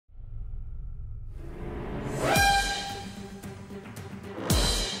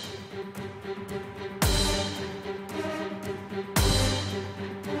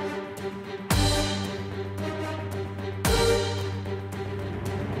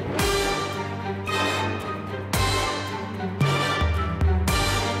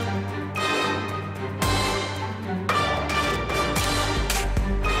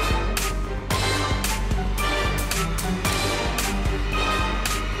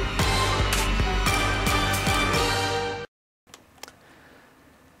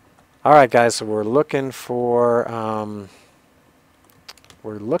All right, guys. So we're looking for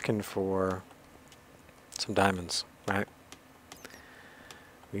some diamonds, right?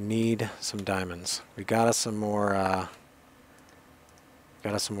 We need some diamonds. We got us some more.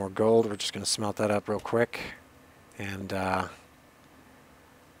 Got us some more gold. We're just gonna smelt that up real quick, and 3,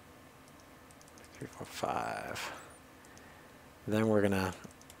 4, 5. Then we're gonna.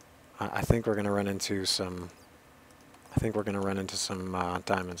 I think we're gonna run into some. I think we're gonna run into some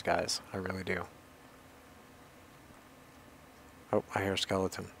diamonds, guys. I really do. Oh, I hear a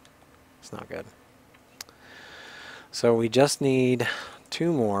skeleton. It's not good. So we just need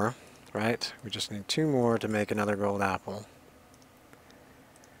 2 more, right? We just need 2 more to make another gold apple.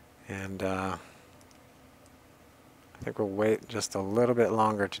 And I think we'll wait just a little bit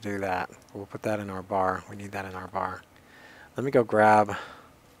longer to do that. We'll put that in our bar. We need that in our bar. Let me go grab...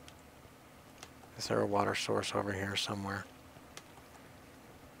 Is there a water source over here somewhere?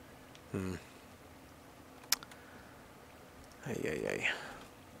 Ay.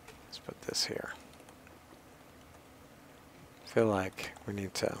 Let's put this here. I feel like we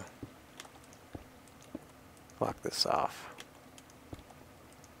need to block this off.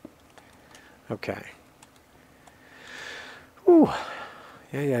 Okay. Ooh.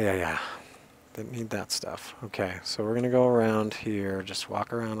 Yeah. Didn't need that stuff. Okay, so we're going to go around here, just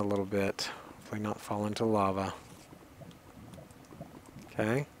walk around a little bit. Hopefully not fall into lava.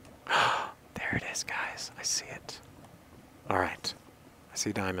 Okay. There it is, guys. I see it. Alright. I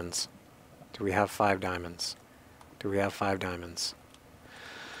see diamonds. Do we have 5 diamonds? Do we have 5 diamonds?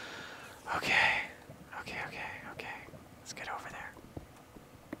 Okay. Let's get over there.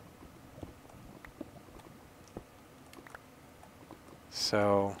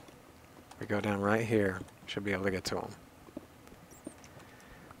 So, we go down right here. Should be able to get to them.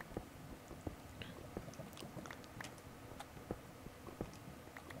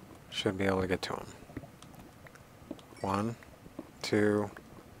 Should be able to get to them. 1, 2,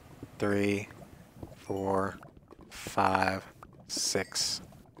 3, 4, 5, 6,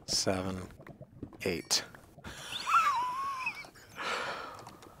 7, 8.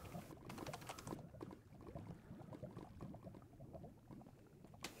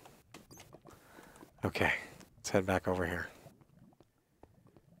 Okay, let's head back over here.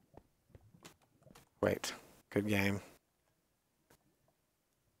 Wait, good game.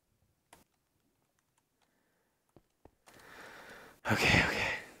 Okay.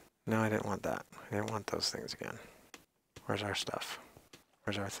 No, I didn't want that. I didn't want those things again. Where's our stuff?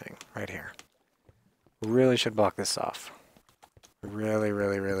 Where's our thing? Right here. Really should block this off. Really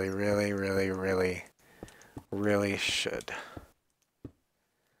should.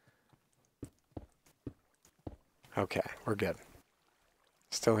 Okay, we're good.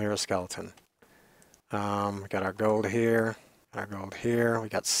 Still hear a skeleton. We got our gold here. We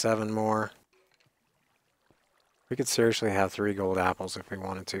got 7 more. We could seriously have 3 gold apples if we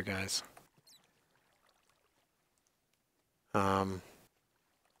wanted to, guys.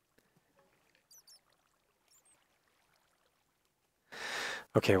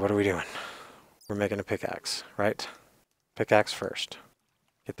 Okay, what are we doing? We're making a pickaxe, right? Pickaxe first.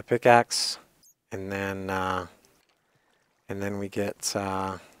 Get the pickaxe, and then we get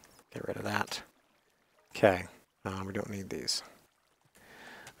rid of that. Okay, we don't need these.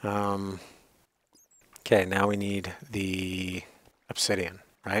 Okay, now we need the obsidian,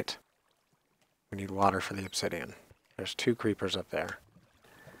 right? We need water for the obsidian. There's 2 creepers up there.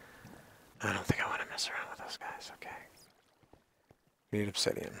 I don't think I want to mess around with those guys. Okay. We need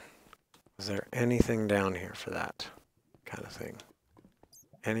obsidian. Is there anything down here for that kind of thing?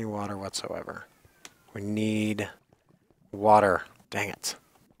 Any water whatsoever? We need water. Dang it.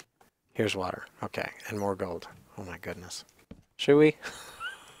 Here's water. Okay, and more gold. Oh my goodness. Should we?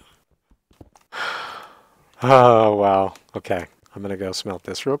 Oh, wow. Okay, I'm gonna go smelt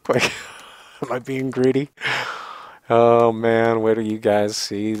this real quick. Am I being greedy? Oh man, where do you guys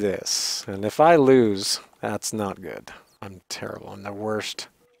see this? And if I lose, that's not good. I'm terrible. I'm the worst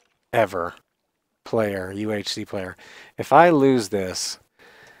ever player, UHC player. If I lose this,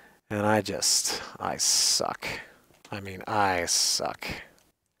 and I suck. I mean, I suck.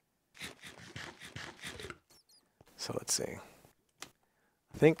 So let's see.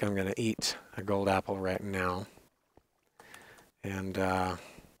 I think I'm going to eat a gold apple right now. And, no,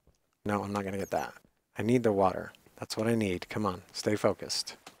 I'm not going to get that. I need the water. That's what I need. Come on, stay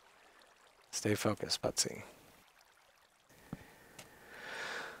focused. Stay focused, Putzee.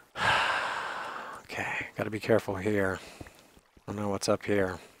 Okay, got to be careful here. I don't know what's up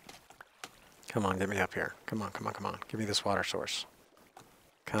here. Come on, get me up here. Come on. Give me this water source.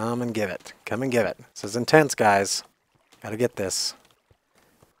 Come and give it. Come and give it. This is intense, guys. Got to get this.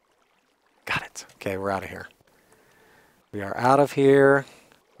 Got it. Okay, we're out of here. We are out of here.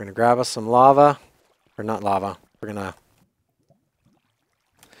 We're going to grab us some lava. Or not lava. We're going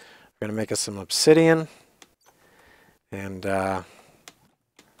to make us some obsidian. And let's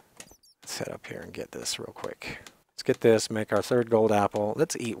head up here and get this real quick. Let's get this, make our third gold apple.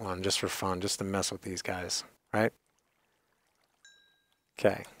 Let's eat one just for fun, just to mess with these guys, right?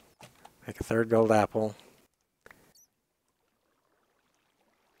 Okay. Make a third gold apple.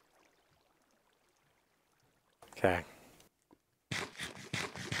 Okay.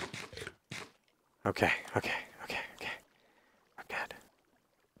 Okay. We're good.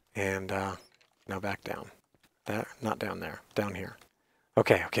 And now back down. Not down there. Down here.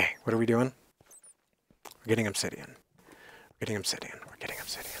 Okay. What are we doing? We're getting obsidian. We're getting obsidian. And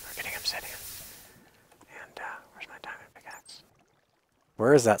where's my diamond pickaxe?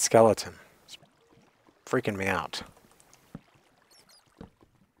 Where is that skeleton? It's freaking me out.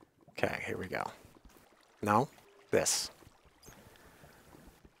 Okay, here we go. No? This.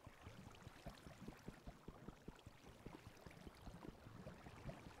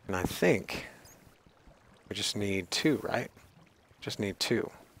 And I think we just need 2, right? Just need 2.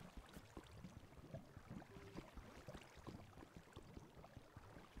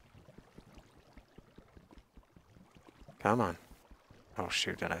 Come on. Oh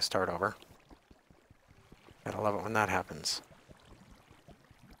shoot, did I start over? Gotta love it when that happens.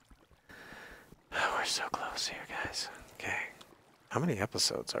 Oh, we're so close here, guys. Okay. How many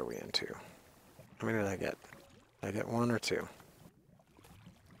episodes are we into? How many did I get? Did I get 1 or 2?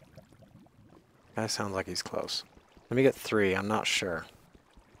 Guy sounds like he's close. Let me get 3, I'm not sure.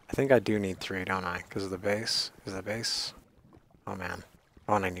 I think I do need 3, don't I? Because of the base. Is the base? Oh man.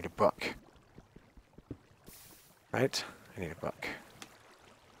 Oh, and I need a book. Right? I need a book.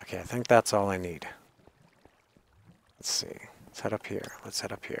 Okay, I think that's all I need. Let's see. Let's head up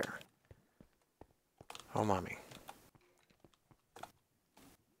here. Oh, mommy.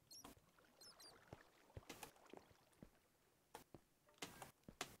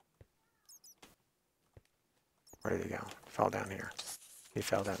 Where did he go? He fell down here. He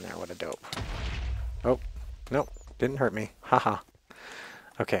fell down there. What a dope. Oh, nope. Didn't hurt me. Haha.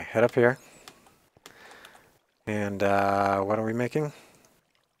 Okay, head up here. And what are we making?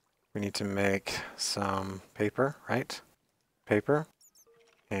 We need to make some paper, right? Paper.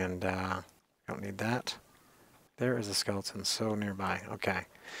 And don't need that. There is a skeleton so nearby. Okay.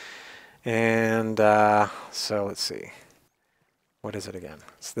 And so let's see. What is it again?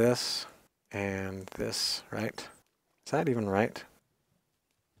 It's this and this, right? Is that even right?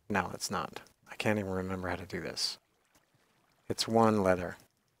 No, it's not. I can't even remember how to do this. It's 1 letter,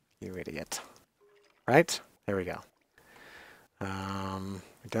 you idiot. Right? There we go.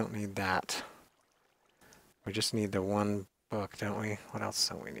 We don't need that. We just need the 1 book, don't we? What else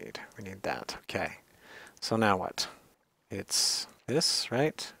do we need? We need that. Okay. So now what? It's this,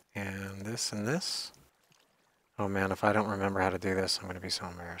 right? And this and this. Oh man, if I don't remember how to do this, I'm going to be so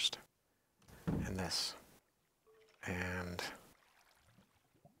embarrassed. And this. And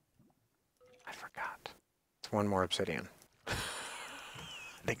I forgot. It's 1 more obsidian. I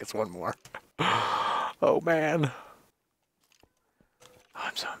think it's 1 more. Oh man. Oh,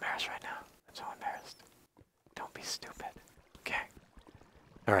 I'm so embarrassed right now. I'm so embarrassed. Don't be stupid. Okay.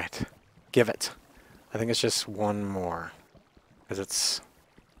 Alright. Give it. I think it's just 1 more. Because it's...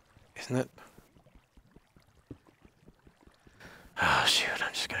 Isn't it? Oh shoot,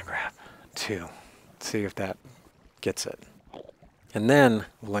 I'm just going to grab 2. See if that gets it. And then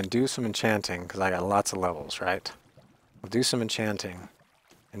we'll do some enchanting, because I got lots of levels, right? We'll do some enchanting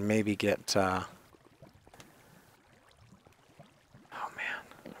and maybe get... Oh man,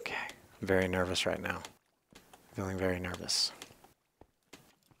 okay. I'm very nervous right now. Feeling very nervous.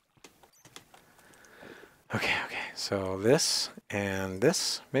 Okay, so this and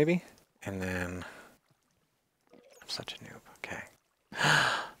this, maybe? And then... I'm such a noob, okay.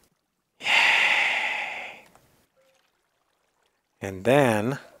 Yay! And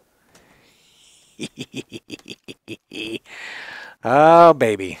then... Oh,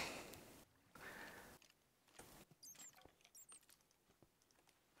 baby.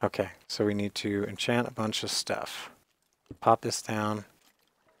 Okay, so we need to enchant a bunch of stuff. Pop this down.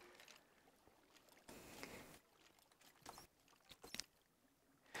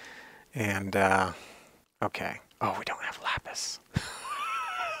 And, okay. Oh, we don't have lapis.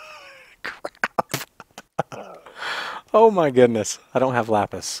 Crap. Oh my goodness. I don't have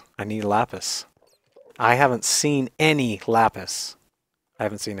lapis. I need lapis. I haven't seen any lapis. I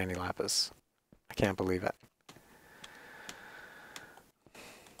can't believe it.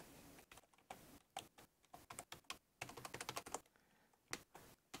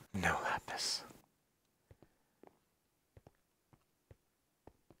 No lapis. Lapis.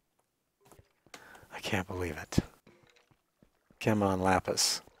 I can't believe it. Come on,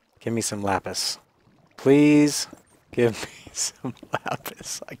 Lapis. Give me some Lapis. Please give me some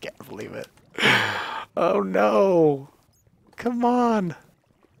Lapis. I can't believe it. Oh no! Come on!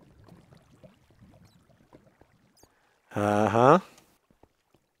 Uh-huh.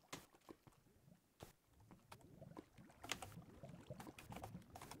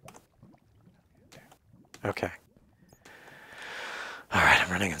 Okay. Alright,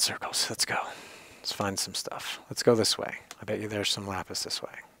 I'm running in circles. Let's go. Let's find some stuff. Let's go this way. I bet you there's some Lapis this way.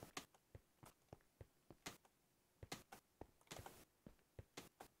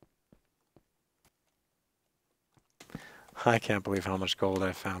 I can't believe how much gold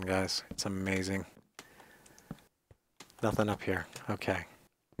I found, guys. It's amazing. Nothing up here. Okay.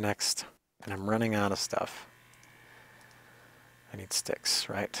 Next. And I'm running out of stuff. I need sticks,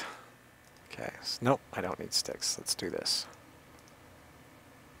 right? Okay. So, nope, I don't need sticks. Let's do this.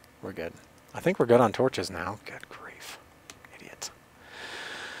 We're good. I think we're good on torches now. Good grief. Idiot.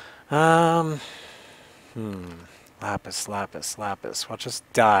 Lapis, lapis, lapis. We'll just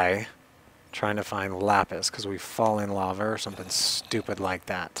die trying to find lapis because we fall in lava or something stupid like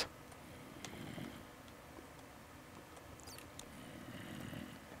that.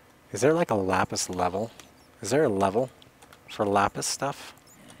 Is there like a lapis level? Is there a level for lapis stuff?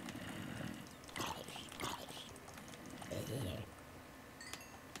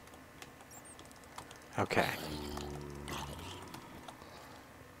 Okay.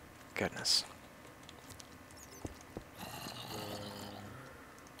 Goodness.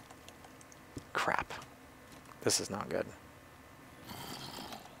 Crap. This is not good.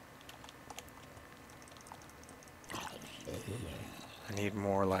 I need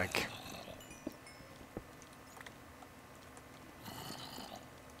more like...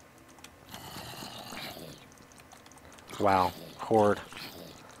 Wow. Horde.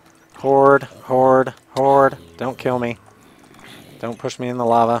 Horde, horde, horde. Don't kill me. Don't push me in the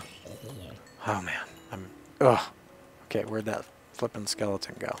lava. Oh man. Ugh. Okay, where'd that flippin'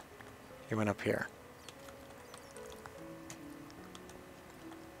 skeleton go? He went up here.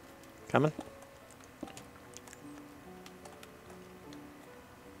 Coming?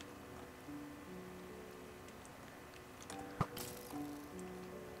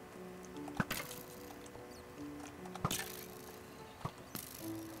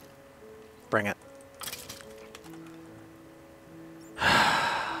 Bring it.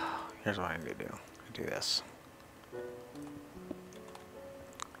 Here's what I need to do. Do this.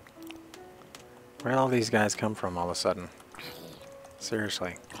 Where'd all these guys come from all of a sudden?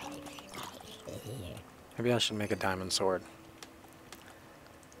 Seriously. Maybe I should make a diamond sword.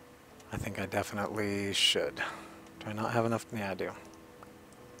 I think I definitely should. Do I not have enough? Yeah, I do.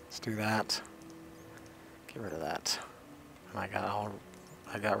 Let's do that. Get rid of that. And I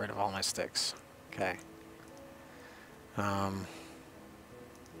got rid of all my sticks. Okay. Let's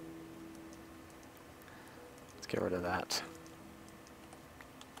get rid of that.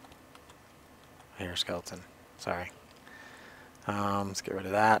 I hear a skeleton. Sorry. Let's get rid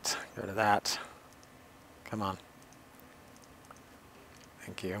of that. Get rid of that. Come on.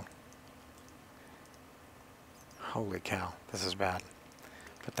 Thank you. Holy cow. This is bad.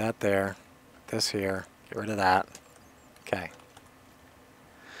 Put that there. Put this here. Get rid of that. Okay.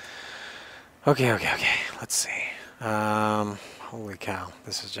 Okay. Let's see. Holy cow.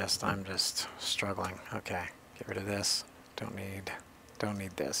 This is just, I'm just struggling. Okay. Get rid of this. Don't need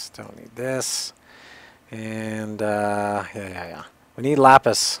this. Don't need this. And, yeah. We need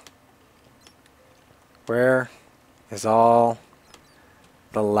lapis. Where is all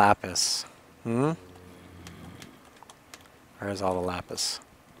the lapis? Where is all the lapis?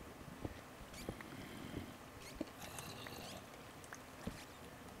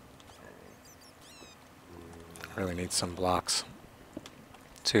 Really need some blocks.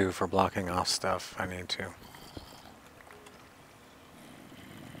 Too, for blocking off stuff. I need to.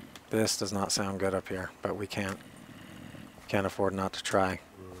 This does not sound good up here, but we can't afford not to try.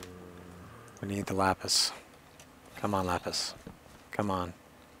 We need the lapis. Come on, lapis. Come on.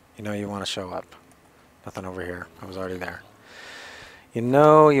 You know you want to show up. Nothing over here. I was already there. You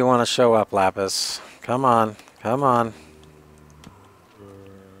know you want to show up, lapis. Come on. Come on.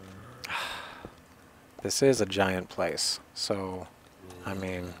 This is a giant place, so, I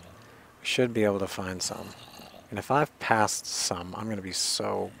mean, we should be able to find some. And if I've passed some, I'm going to be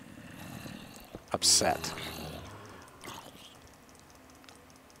so upset.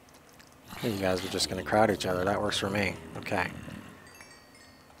 You guys are just going to crowd each other. That works for me. Okay.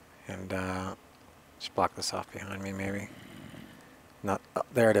 And just block this off behind me, maybe. Not Oh,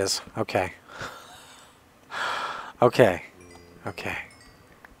 there it is. Okay. Okay. Okay.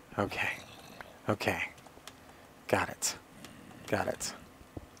 Okay. Okay. Got it. Got it.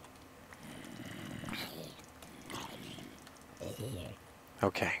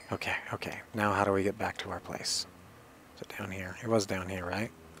 Okay. Okay. Okay. Now how do we get back to our place? Is it down here? It was down here,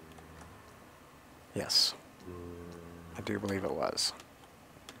 right? Yes. I do believe it was.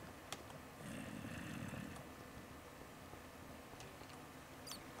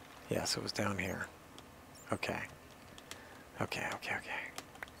 Yes, it was down here. Okay. Okay, okay, okay.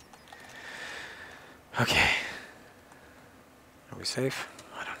 Okay. Are we safe?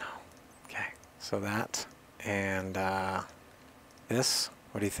 I don't know. Okay. So that and this.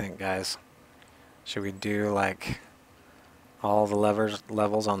 What do you think, guys? Should we do like all the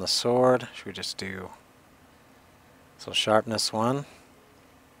levels on the sword? Should we just do so sharpness 1? What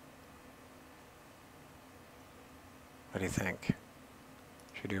do you think?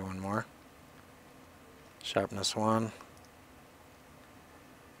 Should we do one more? Sharpness 1.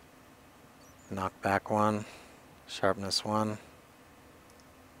 Knockback 1. Sharpness 1.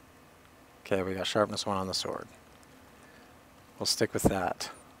 Okay, we got sharpness 1 on the sword. We'll stick with that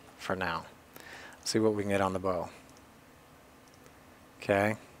for now. See what we can get on the bow.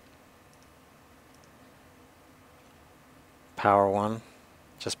 Okay. Power 1.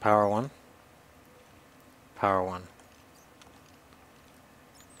 Just power 1. Power 1.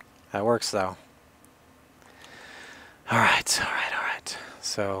 That works though. Alright, alright, alright.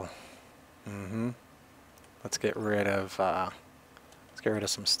 So, let's get rid of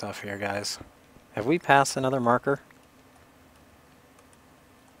some stuff here, guys. Have we passed another marker?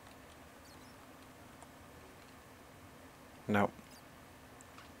 Nope.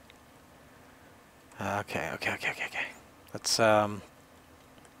 Okay. Let's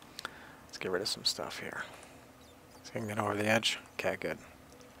get rid of some stuff here. So we can get over the edge. Okay, good.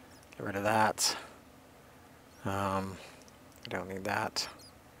 Get rid of that. I don't need that.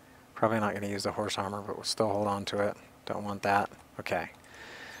 Probably not going to use the horse armor, but we'll still hold on to it. Don't want that. Okay.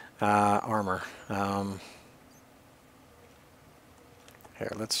 Armor.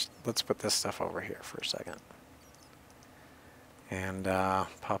 Here, let's put this stuff over here for a second. And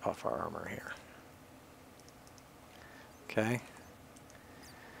pop off our armor here. Okay.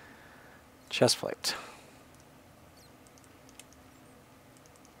 Chestplate.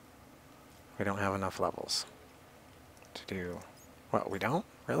 We don't have enough levels to do... What, we don't?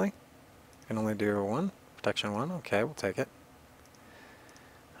 Really? We can only do 1? Protection 1? Okay, we'll take it.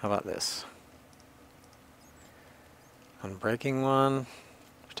 How about this? Unbreaking 1,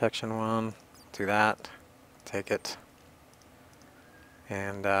 protection 1, do that, take it.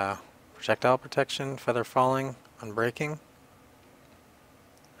 And projectile protection, feather falling, unbreaking.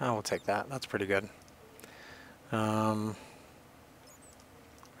 Oh, we'll take that. That's pretty good. Right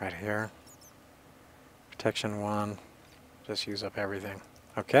here. Protection 1. Just use up everything.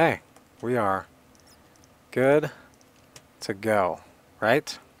 Okay. We are good to go.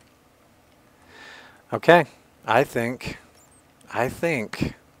 Right? Okay. I think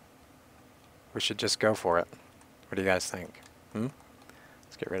we should just go for it. What do you guys think?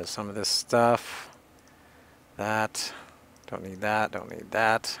 Let's get rid of some of this stuff. That. Don't need that. Don't need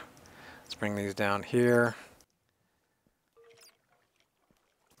that. Let's bring these down here.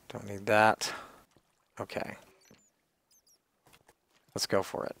 Don't need that. Okay. Let's go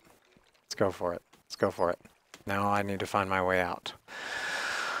for it. Let's go for it. Let's go for it. Now I need to find my way out.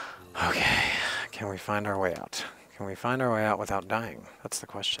 Okay. Can we find our way out? Can we find our way out without dying? That's the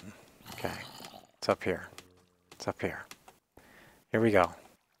question. Okay. It's up here. It's up here. Here we go.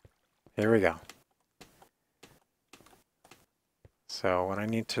 Here we go. So what I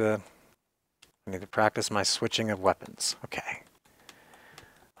need to practice my switching of weapons. Okay.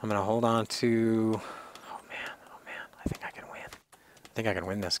 I'm going to hold on to... Oh man. I think I can win. I think I can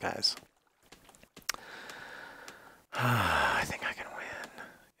win this, guys. I think I can win.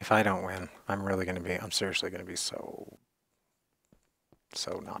 If I don't win, I'm seriously going to be so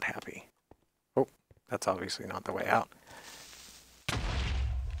not happy. Oh, that's obviously not the way out.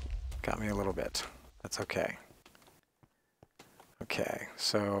 Got me a little bit. That's okay. Okay,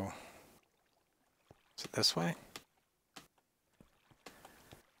 so is it this way?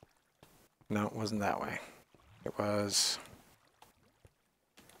 No, it wasn't that way. It was...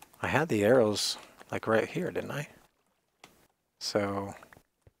 I had the arrows like right here, didn't I? So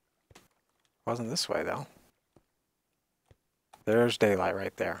it wasn't this way though. There's daylight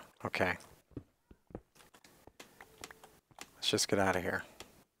right there. Okay. Let's just get out of here.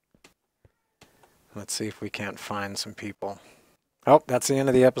 Let's see if we can't find some people. Oh, that's the end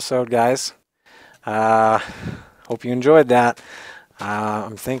of the episode, guys. Hope you enjoyed that.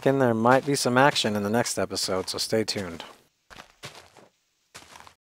 I'm thinking there might be some action in the next episode, so stay tuned.